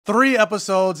3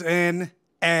 episodes in,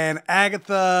 and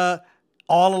Agatha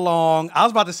All Along. I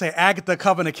was about to say Agatha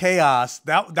Coven of Chaos.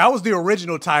 That was the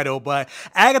original title, but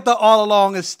Agatha All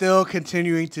Along is still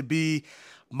continuing to be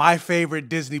my favorite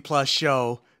Disney Plus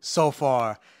show so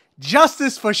far.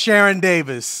 Justice for Sharon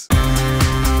Davis.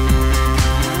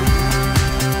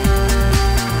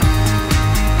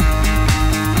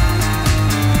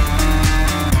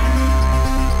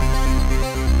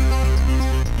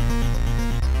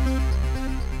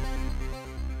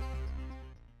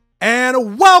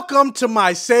 And welcome to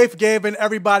my Safe Gayven,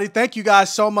 everybody. Thank you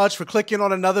guys so much for clicking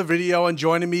on another video and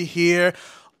joining me here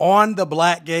on the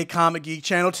Black Gay Comic Geek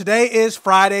channel. Today is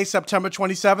Friday, September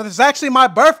 27th. It's actually my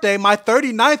birthday, my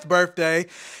 39th birthday.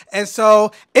 And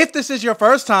so if this is your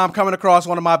first time coming across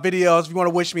one of my videos, if you want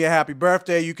to wish me a happy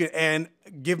birthday, you can, and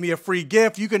give me a free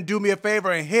gift, you can do me a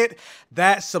favor and hit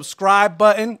that subscribe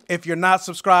button if you're not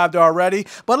subscribed already.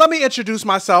 But let me introduce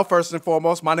myself first and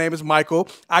foremost. My name is Michael.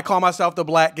 I call myself the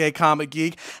Black Gay Comic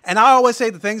Geek. And I always say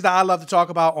the things that I love to talk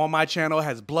about on my channel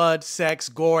has blood, sex,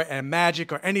 gore, and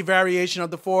magic, or any variation of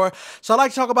the four. So I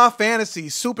like to talk about fantasy,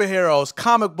 superheroes,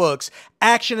 comic books,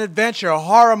 action, adventure,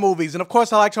 horror movies, and of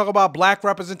course I like to talk about black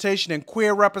representation and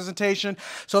queer representation.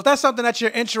 So if that's something that you're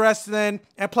interested in,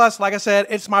 and plus, like I said,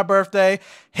 it's my birthday,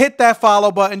 hit that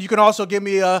follow button. You can also give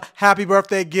me a happy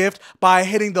birthday gift by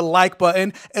hitting the like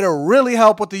button. It'll really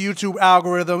help with the YouTube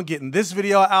algorithm, getting this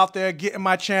video out there, getting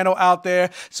my channel out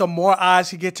there, so more eyes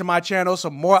can get to my channel,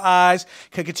 so more eyes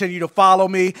can continue to follow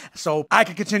me, so I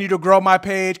can continue to grow my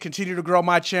page, continue to grow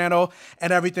my channel,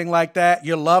 and everything like that.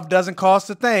 Your love doesn't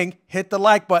cost a thing. Hit the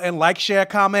like button, like, share,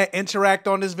 comment, interact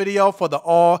on this video for the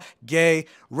all gay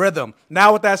rhythm.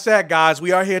 Now, with that said, guys,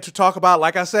 we are here to talk about,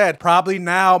 like I said, probably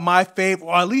now my favorite,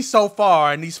 or at least so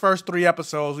far in these first 3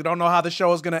 episodes. We don't know how the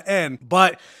show is going to end,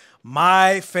 but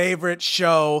my favorite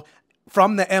show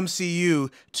from the MCU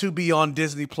to be on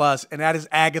Disney Plus, and that is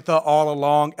Agatha All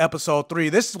Along, episode 3.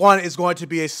 This one is going to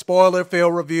be a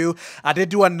spoiler-filled review. I did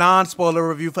do a non-spoiler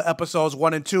review for episodes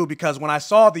 1 and 2 because when I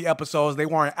saw the episodes, they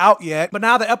weren't out yet, but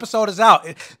now the episode is out.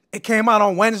 It came out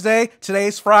on Wednesday.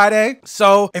 Today's Friday.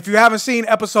 So if you haven't seen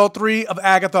episode 3 of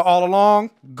Agatha All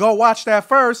Along, go watch that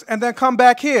first and then come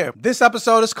back here. This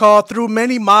episode is called Through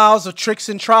Many Miles of Tricks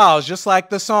and Trials, just like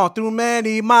the song, Through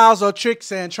Many Miles of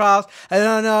Tricks and Trials, I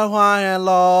don't know why I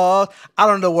lost. I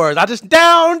don't know the words. I just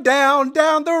down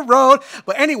the road.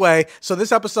 But anyway, so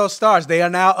this episode starts. They are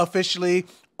now officially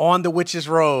on the Witch's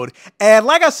Road. And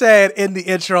like I said in the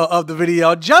intro of the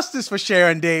video, justice for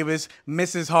Sharon Davis,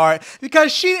 Mrs. Hart,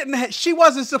 because she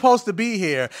wasn't supposed to be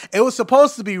here. It was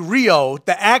supposed to be Rio,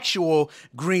 the actual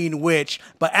Green Witch,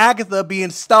 but Agatha, being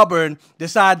stubborn,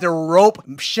 decided to rope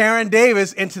Sharon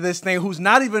Davis into this thing, who's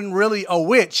not even really a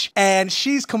witch, and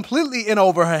she's completely in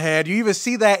over her head. You even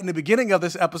see that in the beginning of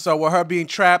this episode with her being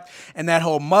trapped in that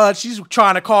whole mud. She's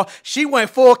trying to call, she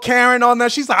went full Karen on them.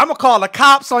 She's like, I'm gonna call the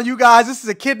cops on you guys. This is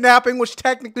a kidnapping, which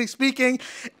technically speaking,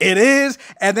 it is.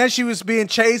 And then she was being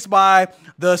chased by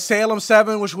the Salem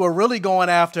 7, which were really going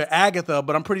after Agatha,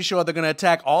 but I'm pretty sure they're going to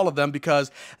attack all of them because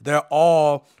they're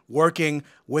all working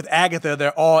with Agatha.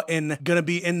 They're all going to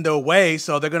be in their way,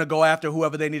 so they're going to go after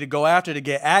whoever they need to go after to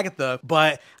get Agatha.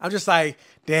 But I'm just like,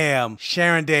 damn,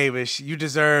 Sharon Davis, you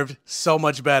deserved so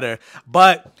much better.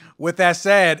 But with that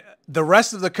said, the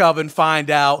rest of the coven find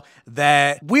out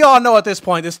that we all know at this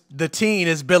point the teen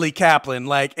is Billy Kaplan.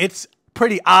 Like, it's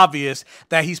pretty obvious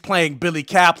that he's playing Billy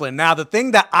Kaplan. Now, the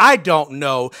thing that I don't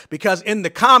know, because in the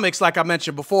comics, like I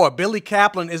mentioned before, Billy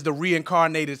Kaplan is the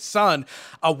reincarnated son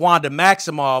of Wanda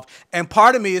Maximoff. And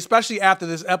part of me, especially after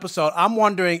this episode, I'm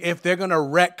wondering if they're going to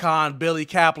retcon Billy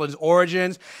Kaplan's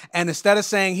origins. And instead of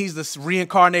saying he's the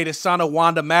reincarnated son of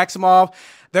Wanda Maximoff,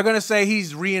 they're going to say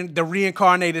he's the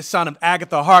reincarnated son of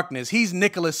Agatha Harkness. He's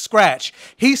Nicholas Scratch.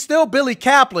 He's still Billy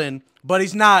Kaplan, but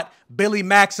he's not Billy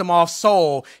Maximoff's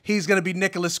soul. He's going to be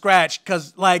Nicholas Scratch,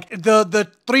 because like the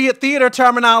theater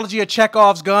terminology of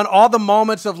Chekhov's gun, all the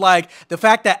moments of like the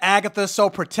fact that Agatha's so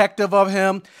protective of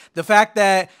him, the fact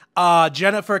that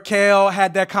Jennifer Kale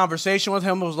had that conversation with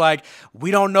him, was like,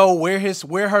 we don't know where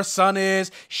her son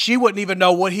is. She wouldn't even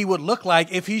know what he would look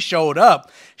like if he showed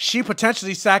up. She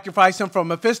potentially sacrificed him from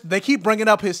Mephisto. They keep bringing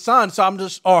up his son, so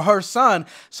or her son.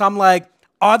 So I'm like,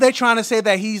 are they trying to say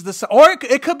that he's the son? Or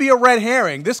it could be a red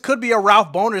herring. This could be a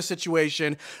Ralph Boner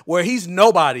situation where he's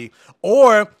nobody.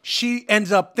 Or she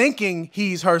ends up thinking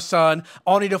he's her son,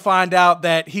 only to find out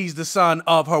that he's the son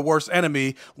of her worst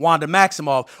enemy, Wanda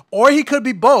Maximoff. Or he could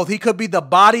be both. He could be the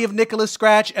body of Nicholas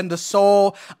Scratch and the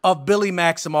soul of Billy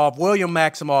Maximoff, William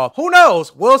Maximoff. Who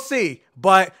knows? We'll see.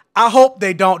 But I hope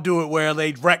they don't do it where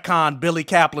they retcon Billy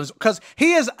Kaplan's, because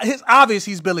it's obvious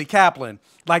he's Billy Kaplan.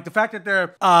 Like the fact that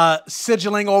they're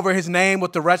sigilling over his name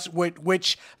with the rest,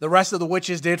 which the rest of the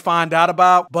witches did find out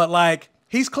about. But like,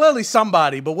 he's clearly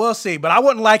somebody, but we'll see. But I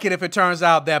wouldn't like it if it turns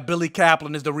out that Billy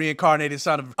Kaplan is the reincarnated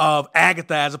son of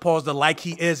Agatha, as opposed to like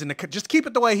he is in the, just keep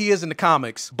it the way he is in the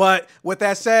comics. But with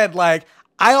that said, like,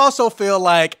 I also feel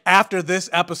like after this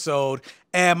episode,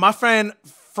 and my friend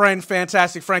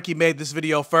Fantastic Frankie made this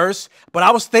video first, but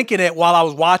I was thinking it while I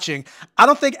was watching. I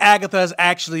don't think Agatha has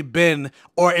actually been,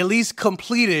 or at least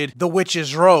completed, the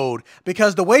Witch's Road,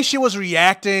 because the way she was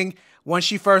reacting when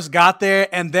she first got there,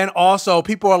 and then also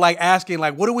people are like asking,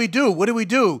 like, what do we do? What do we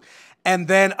do? And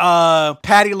then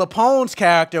Patti LuPone's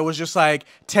character was just like,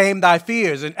 tame thy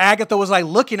fears. And Agatha was like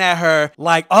looking at her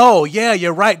like, oh yeah,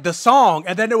 you're right, the song.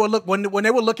 And then they were when they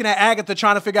were looking at Agatha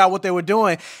trying to figure out what they were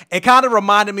doing, it kind of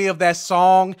reminded me of that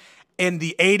song in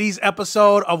the 80s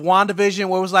episode of WandaVision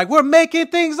where it was like, we're making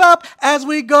things up as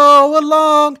we go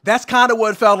along. That's kind of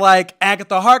what it felt like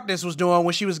Agatha Harkness was doing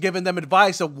when she was giving them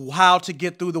advice of how to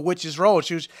get through the Witch's Road.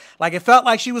 She was like, it felt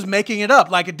like she was making it up.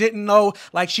 Like it didn't know,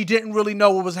 like she didn't really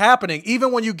know what was happening.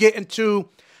 Even when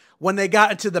when they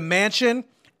got into the mansion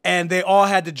and they all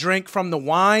had to drink from the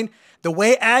wine, the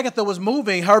way Agatha was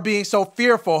moving, her being so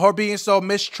fearful, her being so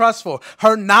mistrustful,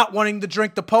 her not wanting to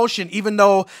drink the potion, even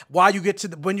though when you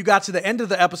got to the end of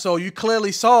the episode, you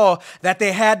clearly saw that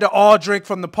they had to all drink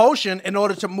from the potion in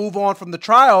order to move on from the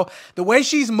trial. The way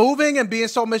she's moving and being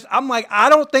so I'm like,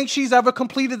 I don't think she's ever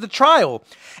completed the trial.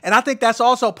 And I think that's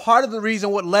also part of the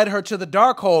reason what led her to the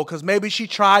Darkhold, because maybe she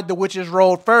tried the Witch's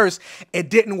Road first,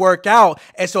 it didn't work out,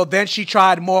 and so then she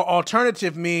tried more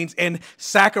alternative means in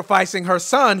sacrificing her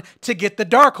son to get the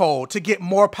Darkhold, to get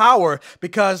more power,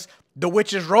 because the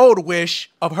Witch's Road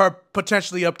wish of her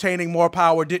potentially obtaining more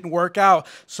power didn't work out,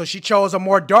 so she chose a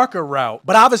more darker route.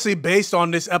 But obviously, based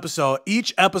on this episode,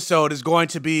 each episode is going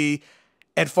to be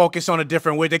and focus on a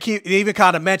different way. They even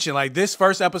kind of mention, like, this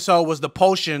first episode was the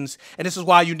potions, and this is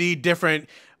why you need different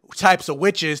types of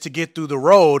witches to get through the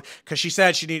road, because she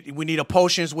said we need a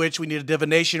potions witch, we need a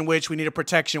divination witch, we need a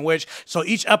protection witch. So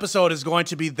each episode is going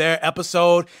to be their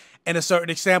episode in a certain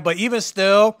extent. But even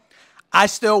still, I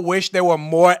still wish there were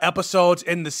more episodes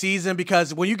in the season,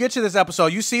 because when you get to this episode,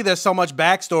 you see there's so much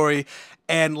backstory,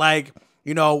 and like,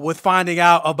 you know, with finding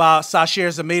out about Sashir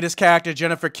Zamita's character,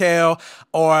 Jennifer Kale,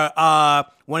 or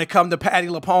when it comes to Patti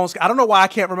LuPone's, I don't know why I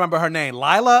can't remember her name,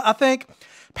 Lila, I think,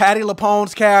 Patti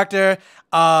LuPone's character,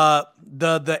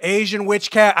 the Asian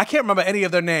witch character, I can't remember any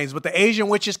of their names, but the Asian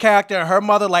witch's character and her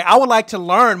mother, like, I would like to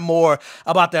learn more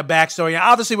about their backstory. And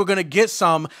obviously we're going to get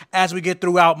some as we get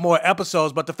throughout more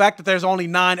episodes, but the fact that there's only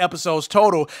 9 episodes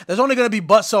total, there's only going to be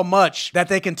but so much that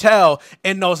they can tell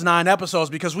in those 9 episodes,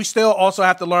 because we still also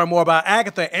have to learn more about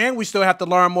Agatha, and we still have to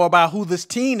learn more about who this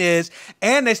teen is,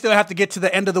 and they still have to get to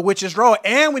the end of the Witch's Road,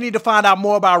 and we need to find out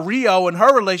more about Rio and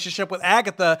her relationship with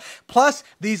Agatha, plus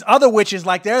these other witches.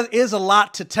 Like, there is a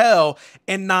lot to tell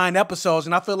in 9 episodes,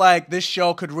 and I feel like this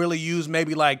show could really use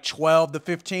maybe like 12 to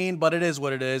 15, but it is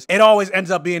what it is. It always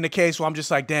ends up being the case where I'm just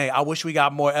like, dang, I wish we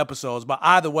got more episodes, but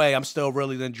either way, I'm still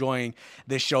really enjoying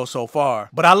this show so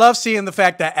far. But I love seeing the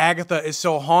fact that Agatha is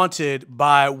so haunted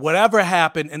by whatever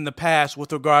happened in the past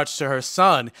with regards to her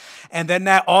son, and then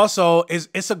that also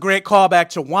it's a great callback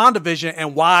to WandaVision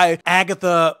and why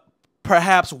Agatha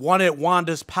perhaps wanted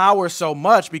Wanda's power so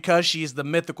much, because she's the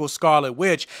mythical Scarlet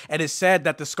Witch, and it's said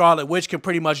that the Scarlet Witch can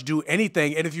pretty much do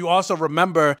anything. And if you also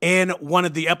remember in one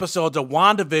of the episodes of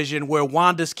WandaVision where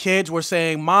Wanda's kids were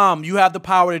saying, Mom, you have the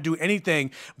power to do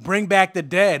anything, bring back the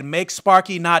dead, make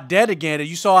Sparky not dead again, and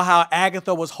you saw how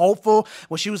Agatha was hopeful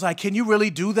when she was like, can you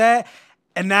really do that?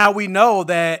 And now we know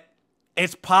that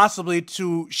it's possibly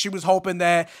she was hoping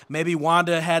that maybe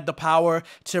Wanda had the power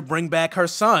to bring back her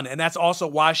son. And that's also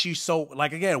why she's so,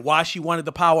 like, again, why she wanted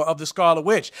the power of the Scarlet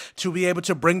Witch, to be able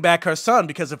to bring back her son.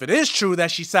 Because if it is true that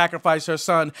she sacrificed her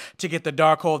son to get the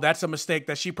Darkhold, that's a mistake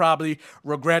that she probably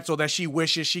regrets, or that she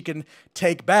wishes she can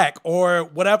take back, or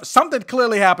whatever. Something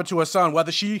clearly happened to her son,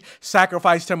 whether she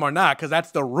sacrificed him or not, because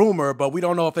that's the rumor, but we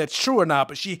don't know if that's true or not.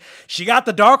 But she got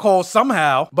the Darkhold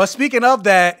somehow. But speaking of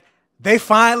that, they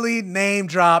finally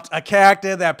name-dropped a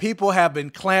character that people have been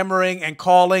clamoring and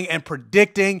calling and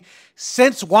predicting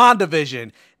since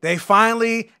WandaVision. They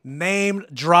finally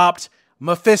name-dropped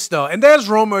Mephisto. And there's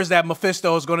rumors that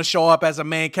Mephisto is going to show up as a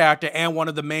main character and one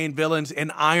of the main villains in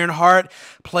Ironheart,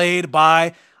 played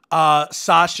by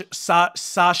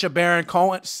Sasha Baron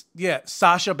Cohen,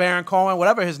 Sasha Baron Cohen,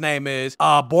 whatever his name is,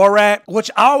 Borat, which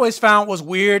I always found was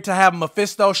weird to have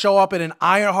Mephisto show up in an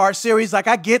Ironheart series. Like,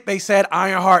 I get they said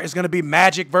Ironheart is going to be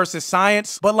magic versus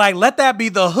science, but like, let that be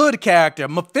the hood character.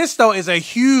 Mephisto is a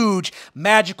huge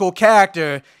magical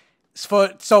character.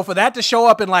 So for that to show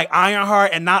up in like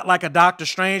Ironheart and not like a Doctor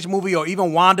Strange movie or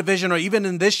even WandaVision or even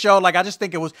in this show, like I just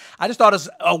thought it was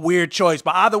a weird choice.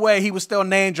 But either way, he was still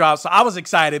name dropped. So I was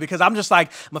excited because I'm just like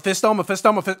Mephisto. And I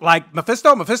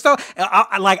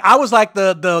was like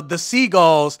the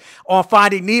seagulls on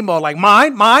Finding Nemo, like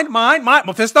mine,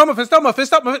 Mephisto.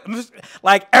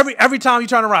 Like every time you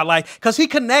turn around, like, because he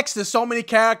connects to so many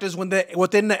characters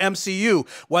within the MCU,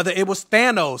 whether it was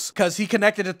Thanos, because he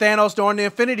connected to Thanos during the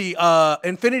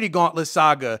Infinity Gauntlet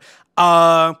saga.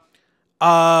 Why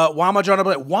am I drawing a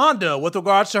blank? Wanda, with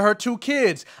regards to her 2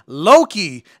 kids.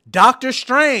 Loki, Doctor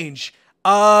Strange,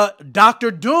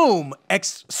 Doctor Doom,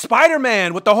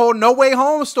 Spider-Man with the whole No Way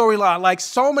Home storyline. Like,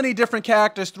 so many different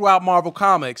characters throughout Marvel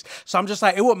Comics. So I'm just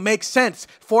like, it would make sense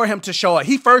for him to show up.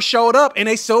 He first showed up in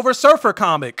a Silver Surfer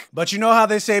comic. But you know how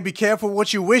they say, be careful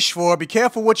what you wish for, be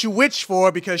careful what you wish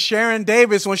for, because Sharon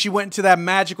Davis, when she went into that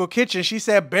magical kitchen, she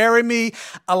said, bury me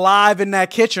alive in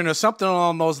that kitchen or something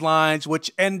along those lines,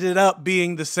 which ended up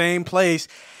being the same place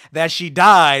that she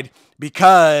died.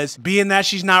 Because being that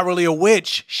she's not really a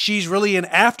witch, she's really an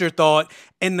afterthought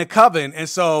in the coven. And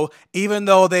so even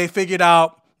though they figured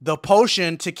out the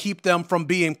potion to keep them from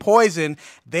being poisoned,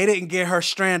 they didn't get her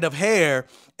strand of hair.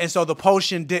 And so the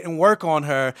potion didn't work on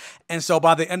her. And so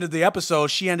by the end of the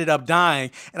episode, she ended up dying.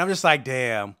 And I'm just like,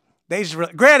 damn. They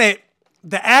just granted,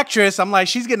 the actress, I'm like,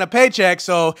 she's getting a paycheck,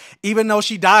 so even though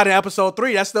she died in episode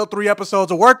 3, that's still 3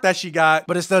 episodes of work that she got,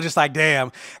 but it's still just like,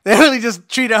 damn. They really just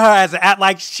treated her as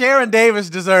like Sharon Davis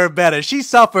deserved better. She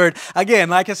suffered, again,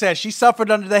 like I said, she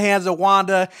suffered under the hands of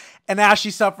Wanda, and now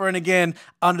she's suffering again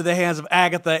under the hands of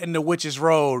Agatha in the Witch's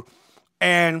Road.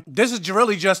 And this is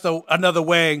really just another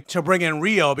way to bring in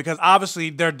Rio, because obviously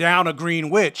they're down a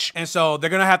green witch. And so they're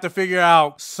going to have to figure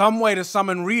out some way to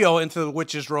summon Rio into the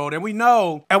Witch's Road. And we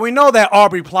know that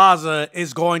Aubrey Plaza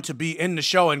is going to be in the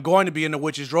show and going to be in the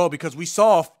Witch's Road, because we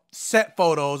saw set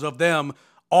photos of them,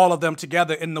 all of them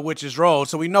together in the Witch's Road.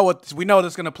 So we know that's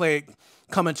going to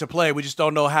come into play. We just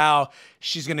don't know how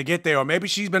she's going to get there. Or maybe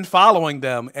she's been following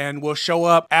them and will show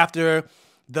up after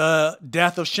the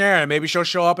death of Sharon. Maybe she'll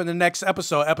show up in the next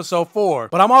episode, episode 4.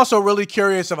 But I'm also really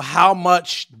curious of how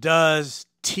much does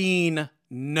Teen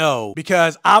know?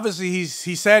 Because obviously he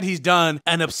said he's done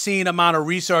an obscene amount of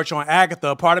research on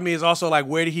Agatha. Part of me is also like,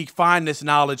 where did he find this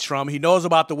knowledge from? He knows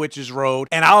about the Witch's Road.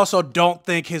 And I also don't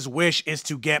think his wish is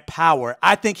to get power.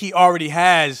 I think he already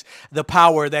has the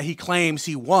power that he claims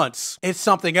he wants. It's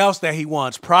something else that he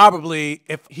wants. Probably,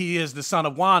 if he is the son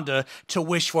of Wanda, to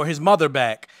wish for his mother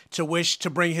back, to wish to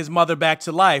bring his mother back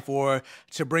to life, or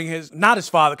to bring not his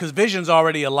father, because Vision's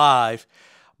already alive.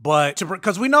 But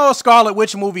because we know a Scarlet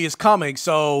Witch movie is coming,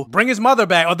 so bring his mother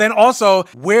back. Or then also,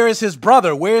 where is his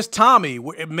brother? Where's Tommy?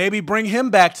 Maybe bring him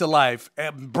back to life.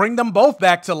 Bring them both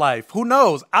back to life. Who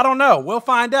knows? I don't know. We'll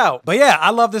find out. But yeah,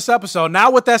 I love this episode. Now,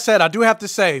 with that said, I do have to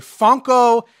say,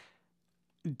 Funko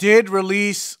did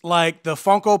release like the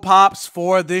Funko Pops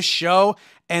for this show,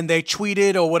 and they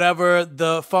tweeted or whatever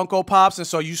the Funko Pops, and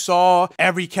so you saw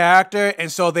every character,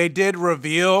 and so they did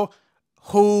reveal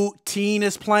who Teen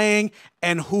is playing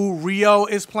and who Rio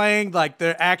is playing, like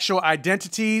their actual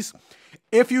identities.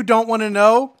 If you don't want to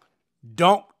know,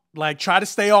 don't try to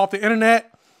stay off the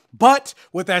internet. But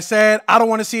with that said, I don't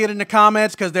want to see it in the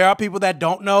comments, because there are people that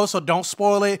don't know, so don't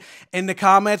spoil it in the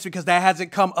comments, because that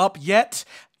hasn't come up yet.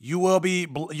 Your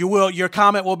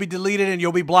comment will be deleted, and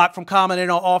you'll be blocked from commenting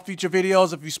on all future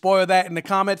videos if you spoil that in the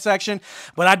comment section.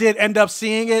 But I did end up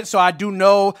seeing it, so I do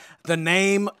know the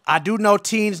name. I do know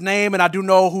Teen's name, and I do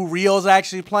know who Rio's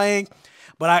actually playing.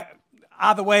 But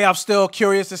either way, I'm still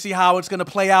curious to see how it's going to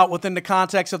play out within the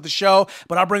context of the show.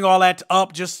 But I'll bring all that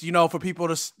up just, for people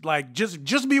to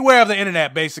just beware of the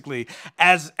internet, basically,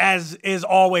 as is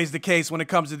always the case when it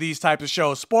comes to these types of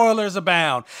shows. Spoilers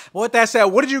abound. But with that said,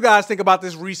 what did you guys think about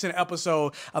this recent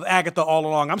episode of Agatha All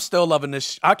Along? I'm still loving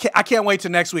this. I can't wait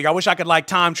till next week. I wish I could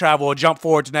time travel or jump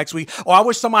forward to next week. Or I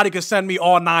wish somebody could send me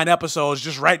all 9 episodes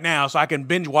just right now so I can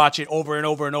binge watch it over and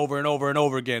over and over and over and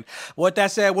over again. With that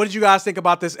said, what did you guys think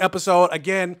about this episode?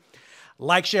 Again,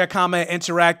 like, share, comment,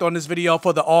 interact on this video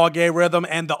for the all gay rhythm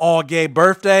and the all gay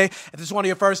birthday. If this is one of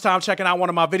your first time checking out one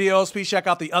of my videos, please check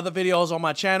out the other videos on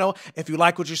my channel. If you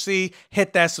like what you see,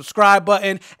 hit that subscribe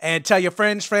button and tell your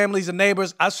friends, families, and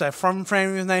neighbors. I said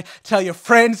tell your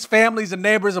friends, families, and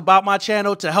neighbors about my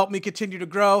channel to help me continue to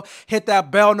grow. Hit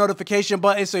that bell notification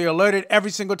button so you're alerted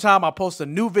every single time I post a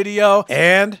new video.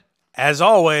 And as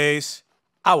always,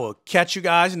 I will catch you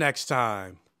guys next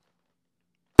time.